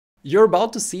You're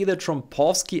about to see the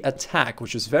Trompowsky Attack,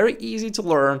 which is very easy to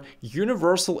learn,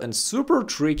 universal and super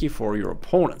tricky for your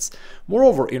opponents.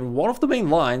 Moreover, in one of the main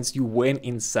lines, you win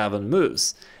in 7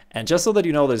 moves. And just so that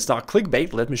you know that it's not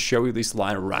clickbait, let me show you this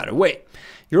line right away.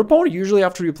 Your opponent usually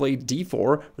after you play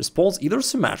d4 responds either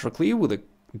symmetrically with a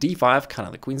d5, kind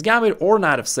of the Queen's Gambit, or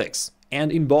knight f6.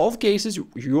 And in both cases,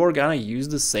 you are gonna use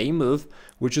the same move,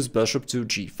 which is bishop to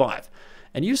g5.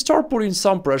 And you start putting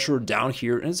some pressure down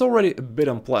here, and it's already a bit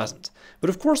unpleasant. But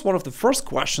of course, one of the first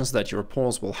questions that your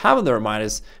opponents will have in their mind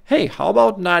is, hey, how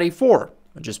about knight e4?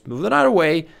 I just move the knight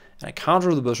away, and I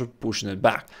counter the bishop, pushing it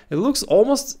back. It looks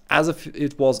almost as if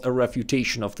it was a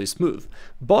refutation of this move.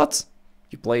 But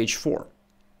you play h4,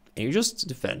 and you just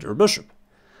defend your bishop.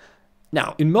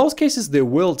 Now, in most cases, they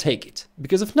will take it,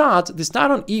 because if not, this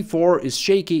knight on e4 is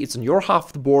shaky, it's on your half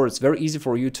of the board, it's very easy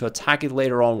for you to attack it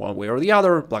later on one way or the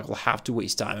other. Black will have to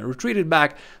waste time and retreat it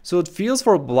back, so it feels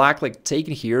for black like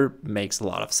taking here makes a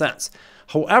lot of sense.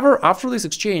 However, after this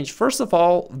exchange, first of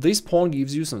all, this pawn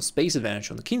gives you some space advantage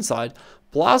on the kingside,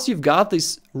 plus you've got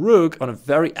this rook on a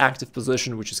very active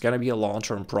position, which is going to be a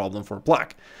long-term problem for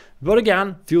black. But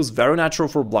again, feels very natural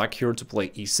for black here to play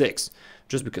e6.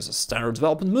 Just because a standard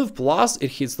development move, plus it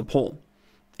hits the pawn.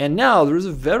 And now there's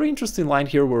a very interesting line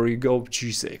here where you go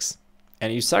g6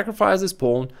 and you sacrifice this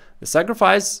pawn. The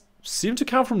sacrifice seemed to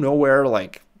come from nowhere,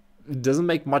 like it doesn't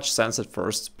make much sense at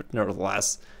first, but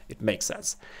nevertheless it makes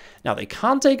sense. Now they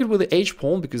can't take it with the h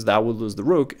pawn because that would lose the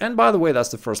rook, and by the way,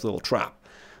 that's the first little trap.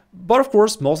 But of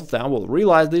course most of them will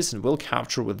realize this and will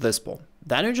capture with this pawn.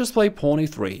 Then you just play pawn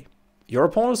e3. Your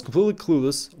opponent is completely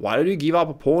clueless. Why did you give up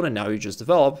a pawn and now you just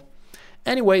develop?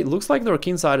 Anyway, it looks like their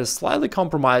kingside is slightly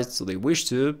compromised, so they wish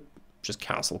to just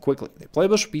castle quickly. They play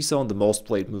bishop e7, the most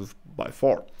played move by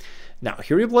far. Now,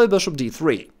 here you play bishop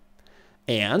d3,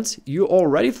 and you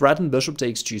already threaten bishop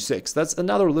takes g6. That's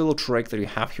another little trick that you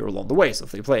have here along the way. So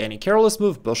if they play any careless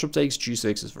move, bishop takes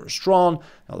g6 is very strong.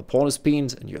 Now the pawn is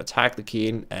pinned, and you attack the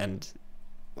king, and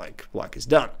like black is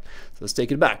done. So let's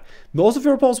take it back. Most of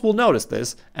your opponents will notice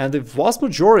this, and the vast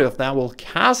majority of them will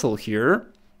castle here.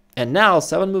 And now,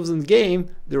 7 moves in the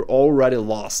game, they're already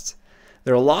lost.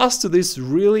 They're lost to this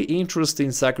really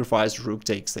interesting sacrifice, rook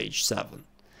takes h7.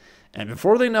 And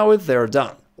before they know it, they're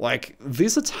done. Like,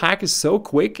 this attack is so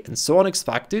quick and so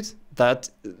unexpected that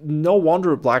no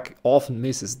wonder black often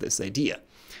misses this idea.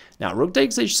 Now, rook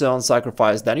takes h7,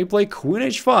 sacrifice, then you play queen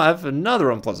h5,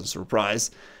 another unpleasant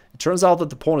surprise. It turns out that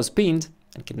the pawn is pinned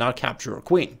and cannot capture a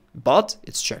queen. But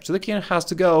it's check to the king, has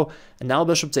to go, and now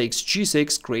bishop takes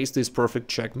g6 creates this perfect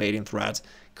checkmating threat,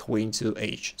 queen to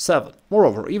h7.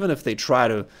 Moreover, even if they try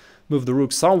to move the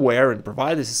rook somewhere and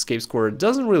provide this escape square, it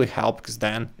doesn't really help because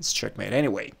then it's checkmate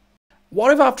anyway.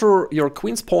 What if after your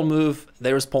queen's pawn move,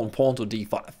 there's pawn to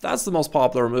d5? That's the most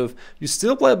popular move. You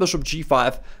still play bishop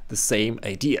g5, the same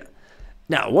idea.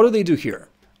 Now, what do they do here?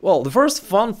 Well, the first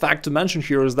fun fact to mention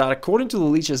here is that according to the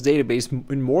Lichess database,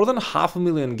 in more than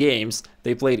 500,000 games,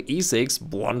 they played e6,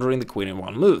 blundering the queen in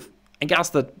one move. I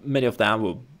guess that many of them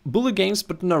will bully games,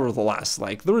 but nevertheless,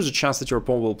 like, there is a chance that your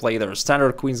opponent will play their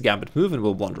standard queen's gambit move and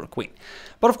will blunder a queen.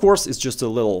 But of course, it's just a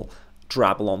little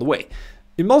trap along the way.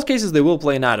 In most cases, they will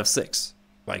play knight f6,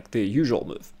 like the usual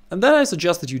move. And then I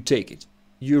suggest that you take it.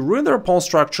 You ruin their pawn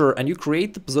structure and you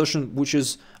create the position which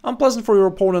is unpleasant for your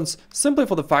opponents simply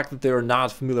for the fact that they are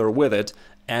not familiar with it,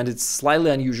 and it's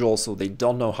slightly unusual, so they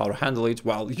don't know how to handle it,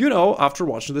 well, you know, after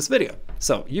watching this video.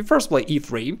 So you first play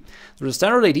e3. There's a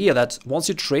standard idea that once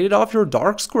you traded off your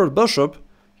dark squared bishop,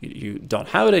 you don't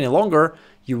have it any longer,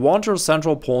 you want your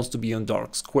central pawns to be on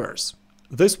dark squares.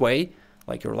 This way,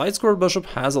 like, your light squared bishop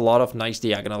has a lot of nice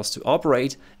diagonals to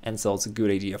operate, and so it's a good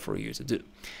idea for you to do.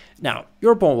 Now,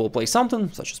 your opponent will play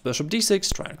something, such as bishop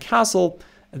d6, try and castle,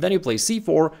 and then you play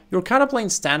c4. You're kind of playing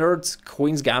standard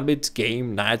queen's gambit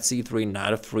game, knight c3,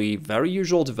 knight f3, very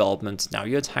usual development. Now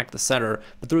you attack the center,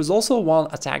 but there is also one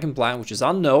attacking plan which is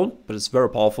unknown, but it's very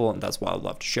powerful, and that's why I'd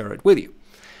love to share it with you.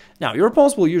 Now, your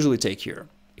opponents will usually take here.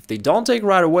 If they don't take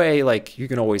right away, like, you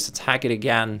can always attack it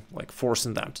again, like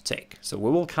forcing them to take. So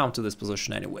we will come to this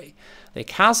position anyway. They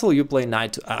castle, you play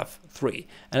knight to f3.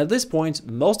 And at this point,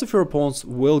 most of your opponents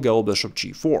will go bishop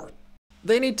g4.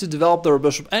 They need to develop their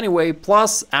bishop anyway,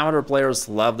 plus amateur players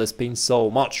love this pin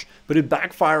so much, but it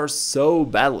backfires so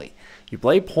badly. You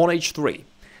play pawn h3.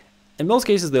 In most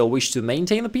cases, they'll wish to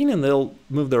maintain the pin and they'll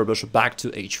move their bishop back to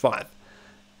h5.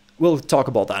 We'll talk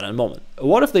about that in a moment.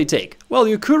 What if they take? Well,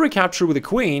 you could recapture with the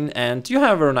queen, and you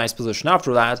have a very nice position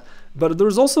after that, but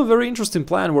there's also a very interesting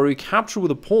plan where you capture with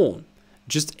a pawn,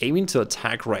 just aiming to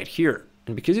attack right here.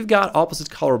 And because you've got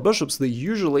opposite color bishops, they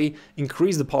usually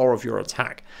increase the power of your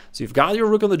attack. So you've got your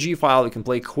rook on the g file, you can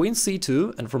play queen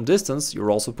c2, and from distance, you're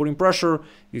also putting pressure.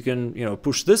 You can,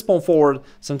 push this pawn forward.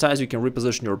 Sometimes you can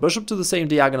reposition your bishop to the same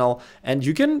diagonal, and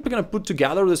you can kind of put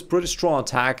together this pretty strong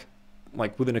attack,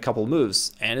 like within a couple of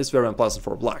moves, and it's very unpleasant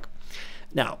for black.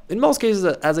 Now, in most cases,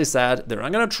 as I said, they're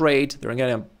not going to trade, they're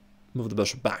going to move the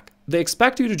bishop back. They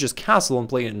expect you to just castle and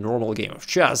play a normal game of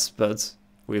chess, but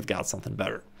we've got something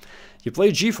better. You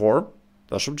play g4,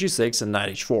 bishop g6, and knight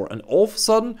h4, and all of a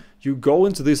sudden, you go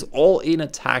into this all-in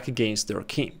attack against their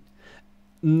king.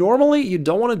 Normally, you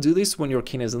don't want to do this when your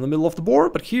king is in the middle of the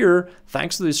board, but here,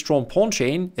 thanks to this strong pawn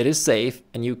chain, it is safe,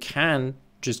 and you can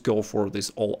just go for this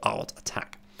all-out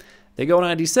attack. They go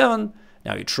knight d7,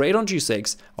 now you trade on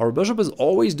g6. Our bishop is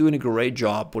always doing a great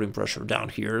job putting pressure down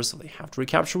here, so they have to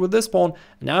recapture with this pawn.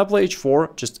 Now I play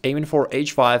h4, just aiming for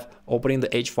h5, opening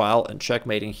the h file, and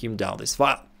checkmating him down this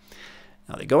file.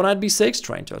 Now they go knight b6,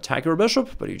 trying to attack your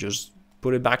bishop, but you just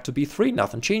put it back to b3,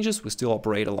 nothing changes, we still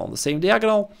operate along the same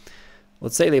diagonal.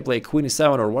 Let's say they play queen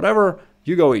e7 or whatever,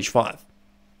 you go h5.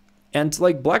 And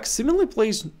like black seemingly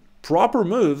plays proper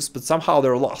moves, but somehow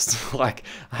they're lost. Like,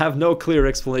 I have no clear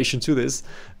explanation to this,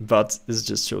 but this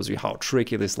just shows you how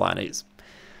tricky this line is.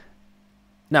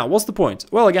 Now, what's the point?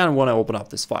 Well, again, I want to open up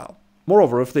this file.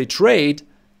 Moreover, if they trade,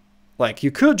 like,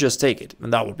 you could just take it,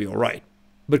 and that would be alright.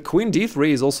 But queen d3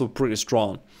 is also pretty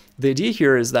strong. The idea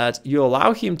here is that you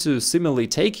allow him to seemingly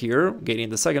take here, gaining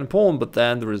the second pawn, but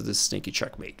then there is this sneaky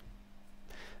checkmate.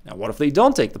 Now, what if they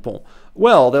don't take the pawn?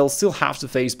 Well, they'll still have to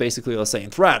face basically the same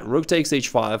threat. Rook takes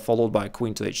h5, followed by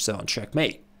queen to h7,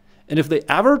 checkmate. And if they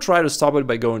ever try to stop it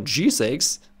by going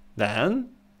g6, then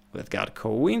we've got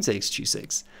queen takes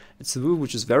g6. It's a move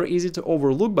which is very easy to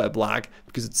overlook by black,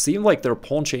 because it seemed like their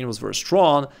pawn chain was very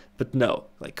strong, but no,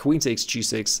 like queen takes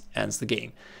g6 ends the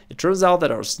game. It turns out that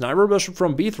our sniper bishop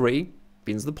from b3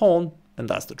 pins the pawn, and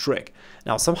that's the trick.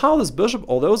 Now, somehow this bishop,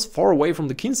 although it's far away from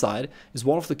the king side, is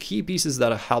one of the key pieces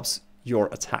that helps your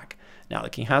attack. Now the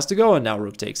king has to go, and now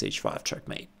rook takes h5,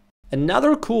 checkmate.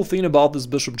 Another cool thing about this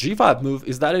bishop g5 move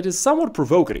is that it is somewhat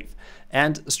provocative,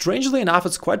 and strangely enough,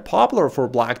 it's quite popular for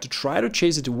black to try to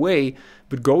chase it away,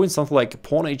 but go in something like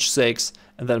pawn h6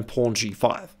 and then pawn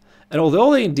g5. And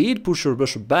although they indeed push your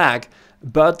bishop back,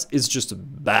 but it's just a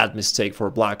bad mistake for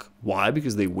black. Why?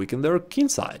 Because they weaken their king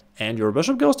side. And your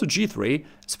bishop goes to g3.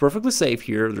 It's perfectly safe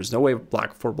here. There's no way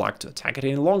for black to attack it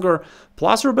any longer.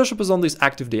 Plus your bishop is on this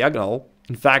active diagonal.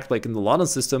 In fact, like in the London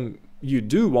system, you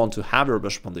do want to have your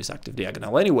bishop on this active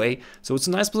diagonal anyway. So it's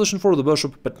a nice position for the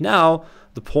bishop. But now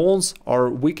the pawns are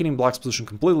weakening black's position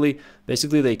completely.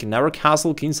 Basically, they can never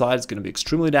castle king side. It's going to be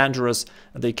extremely dangerous.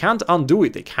 And they can't undo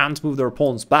it. They can't move their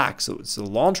pawns back. So it's a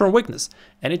long-term weakness.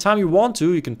 Anytime you want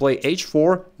to, you can play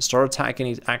h4, start attacking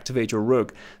it, activate your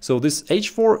rook. So this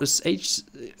h4 is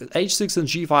h6 and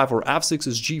g5, or f6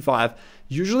 is g5,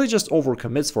 usually just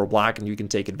overcommits for black, and you can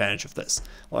take advantage of this.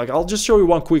 Like, I'll just show you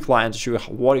one quick line to show you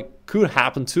what it could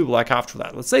happen to black after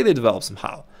that. Let's say they develop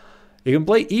somehow. You can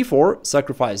play e4,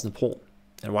 sacrifice the pawn.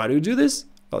 And why do you do this?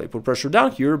 Well, you put pressure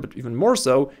down here, but even more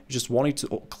so, you just wanting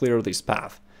to clear this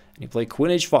path. And you play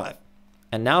queen h5.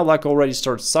 And now black already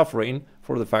starts suffering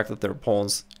for the fact that their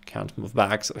pawns can't move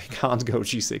back, so he can't go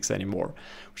g6 anymore.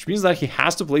 Which means that he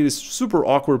has to play this super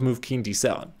awkward move king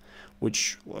d7,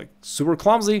 which, like, super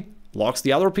clumsy, locks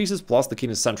the other pieces, plus the king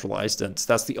is centralized, and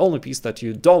that's the only piece that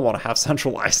you don't want to have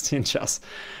centralized in chess,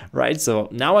 right? So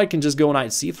now I can just go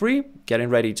knight c3, getting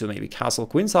ready to maybe castle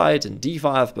queenside, and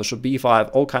d5, bishop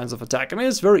b5, all kinds of attack. I mean,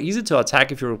 it's very easy to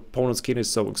attack if your opponent's king is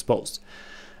so exposed.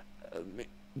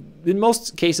 In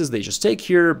most cases, they just take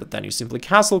here, but then you simply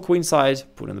castle queenside,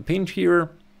 put in the pin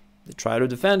here, they try to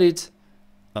defend it,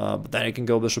 but then you can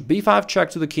go bishop b5, check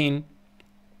to the king.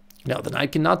 Now the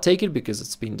knight cannot take it because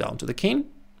it's pinned down to the king.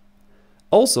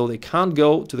 Also, they can't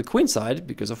go to the queen side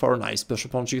because of our nice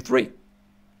bishop on g3.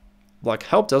 Black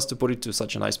helped us to put it to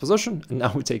such a nice position, and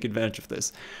now we take advantage of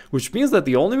this. Which means that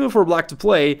the only move for black to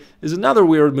play is another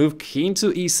weird move, king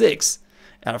to e6.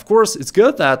 And of course, it's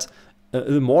good that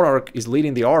the monarch is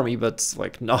leading the army, but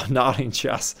like not in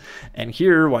chess. And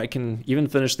here, I can even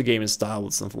finish the game in style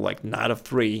with something like knight of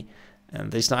 3,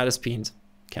 and this knight is pinned,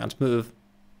 can't move.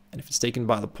 And if it's taken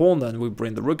by the pawn, then we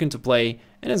bring the rook into play,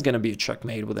 and it's going to be a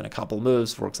checkmate within a couple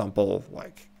moves. For example,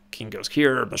 like king goes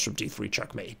here, bishop d3,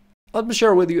 checkmate. Let me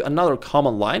share with you another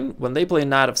common line. When they play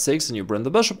knight f6 and you bring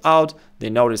the bishop out, they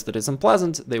notice that it's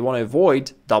unpleasant. They want to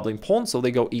avoid doubling pawn, so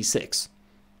they go e6.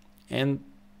 And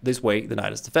this way, the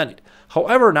knight is defended.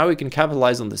 However, now you can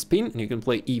capitalize on this pin, and you can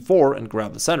play e4 and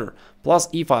grab the center. Plus,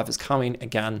 e5 is coming,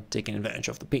 again, taking advantage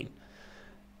of the pin.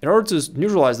 in order to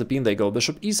neutralize the queen, they go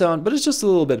bishop e7, but it's just a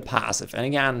little bit passive. And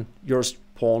again, your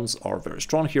pawns are very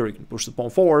strong here. You can push the pawn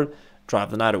forward,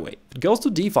 drive the knight away. If it goes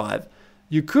to d5,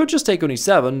 you could just take on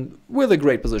e7 with a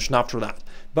great position after that.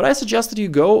 But I suggest that you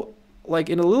go like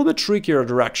in a little bit trickier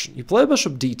direction. You play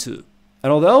bishop d2.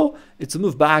 And although it's a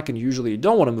move back, and usually you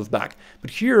don't want to move back,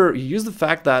 but here you use the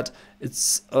fact that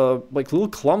it's like a little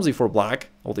clumsy for black,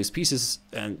 all these pieces,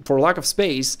 and for lack of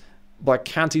space, black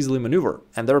can't easily maneuver,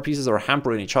 and their pieces are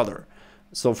hampering each other.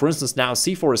 So for instance, now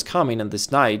c4 is coming, and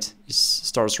this knight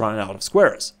starts running out of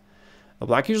squares. Now,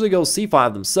 black usually goes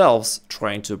c5 themselves,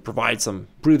 trying to provide some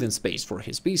breathing space for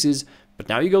his pieces, but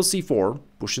now you go c4,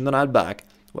 pushing the knight back.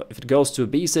 Well, if it goes to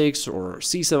b6 or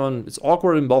c7, it's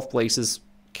awkward in both places.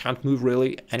 Can't move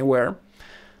really anywhere.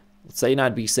 Let's say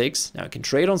knight b6. Now I can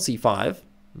trade on c5,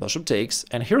 bishop takes,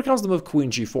 and here comes the move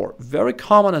queen g4. Very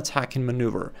common attacking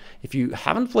maneuver. If you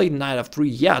haven't played knight f3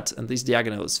 yet and this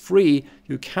diagonal is free,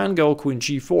 you can go queen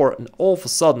g4, and all of a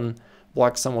sudden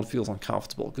black somewhat feels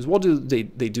uncomfortable. Because what do they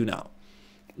do now?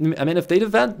 I mean, if they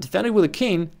defend it with a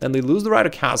king, then they lose the right to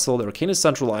castle, their king is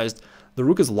centralized, the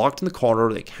rook is locked in the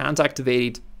corner, they can't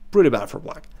activate it. Pretty bad for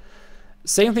black.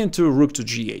 Same thing to rook to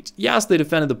g8. Yes, they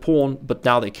defended the pawn, but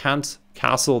now they can't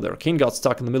castle. Their king got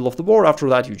stuck in the middle of the board. After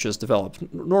that, you just develop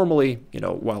normally,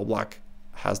 while black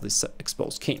has this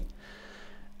exposed king.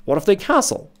 What if they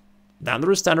castle? Then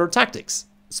there is standard tactics.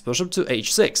 It's bishop to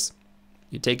h6.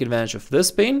 You take advantage of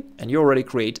this pin, and you already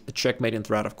create a checkmating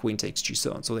threat of queen takes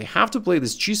g7. So they have to play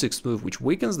this g6 move, which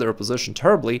weakens their position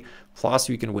terribly, plus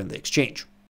you can win the exchange.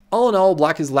 All in all,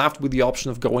 black is left with the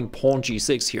option of going pawn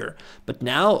g6 here, but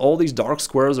now all these dark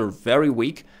squares are very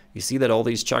weak. You see that all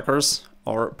these checkers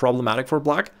are problematic for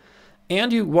black,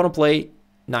 and you want to play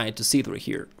knight to c3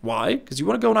 here. Why? Because you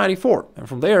want to go knight e4, and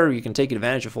from there you can take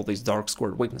advantage of all these dark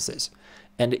square weaknesses.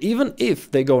 And even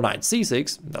if they go knight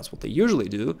c6, that's what they usually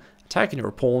do, attacking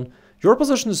your pawn, your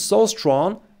position is so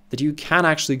strong that you can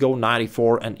actually go knight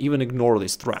e4 and even ignore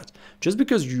this threat. Just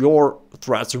because your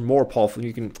threats are more powerful,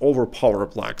 you can overpower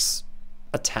black's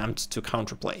attempt to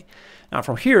counterplay. Now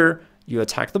from here, you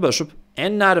attack the bishop,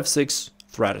 and knight f6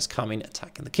 threat is coming,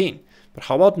 attacking the king. But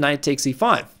how about knight takes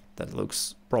e5? That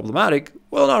looks problematic.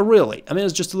 Well, not really. I mean,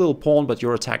 it's just a little pawn, but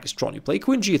your attack is strong. You play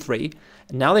queen g3,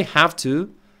 and now they have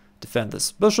to defend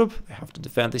this bishop, they have to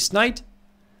defend this knight.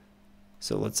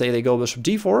 So let's say they go bishop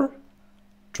d4,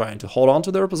 trying to hold on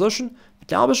to their position, but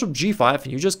now bishop g5,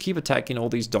 and you just keep attacking all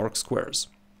these dark squares.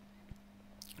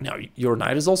 Now your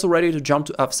knight is also ready to jump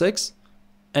to f6.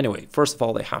 Anyway, first of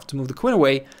all, they have to move the queen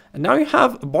away, and now you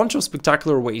have a bunch of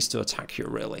spectacular ways to attack here,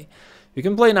 really. You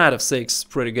can play knight f6,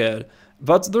 pretty good,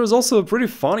 but there's also a pretty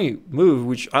funny move,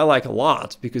 which I like a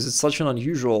lot, because it's such an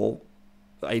unusual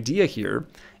idea here.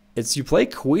 It's you play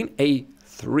queen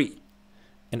a3,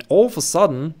 and all of a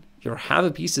sudden, your heavy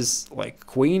pieces like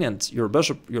queen and your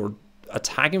bishop, you're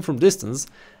attacking from distance,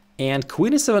 and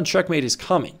queen e7 checkmate is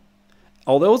coming.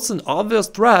 Although it's an obvious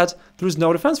threat, there is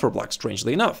no defense for black,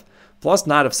 strangely enough. Plus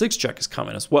knight f6 check is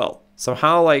coming as well.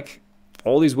 Somehow, like,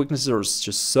 all these weaknesses are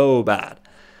just so bad.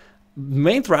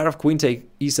 Main threat of queen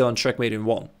take e7 checkmate in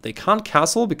 1. They can't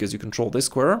castle because you control this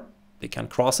square. They can't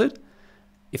cross it.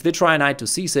 If they try knight to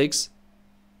c6,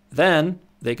 then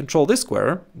they control this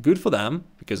square, good for them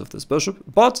because of this bishop,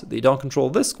 but they don't control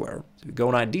this square. So you go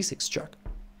knight d6 check.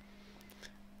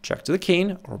 Check to the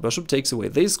king, or bishop takes away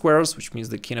these squares, which means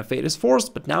the king of 8 is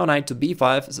forced, but now knight to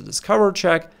b5 is a discovered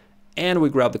check, and we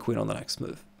grab the queen on the next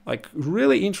move. Like,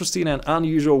 really interesting and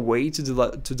unusual way to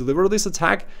deliver this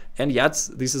attack, and yet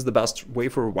this is the best way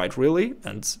for white, really,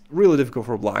 and really difficult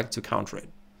for black to counter it.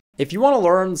 If you want to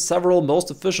learn several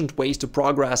most efficient ways to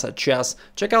progress at chess,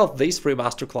 check out this free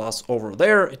masterclass over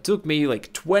there. It took me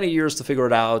like 20 years to figure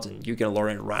it out, and you can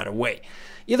learn it right away.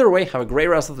 Either way, have a great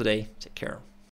rest of the day. Take care.